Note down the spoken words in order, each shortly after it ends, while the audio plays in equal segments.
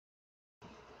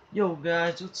Yo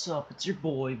guys, what's up? It's your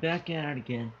boy back at it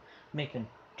again, making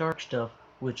dark stuff,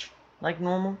 which, like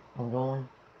normal, I'm going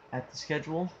at the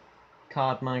schedule.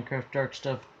 COD, Minecraft, dark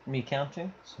stuff, me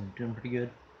counting, so I'm doing pretty good.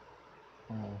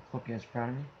 Hope you guys are proud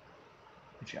of me,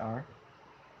 which you are.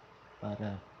 But,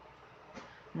 I'm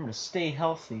gonna stay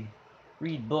healthy,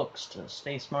 read books to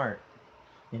stay smart,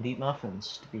 and eat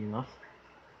muffins to be a muffler.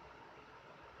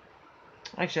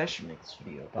 Actually, I should make this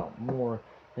video about more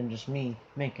than just me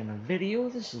making a video.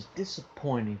 This is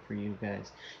disappointing for you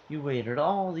guys. You waited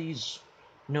all these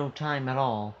no time at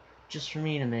all just for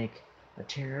me to make a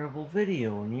terrible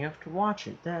video and you have to watch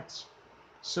it. That's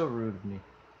so rude of me.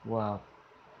 Wow.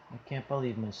 I can't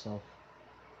believe myself.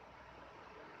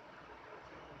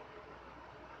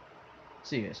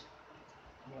 See you guys.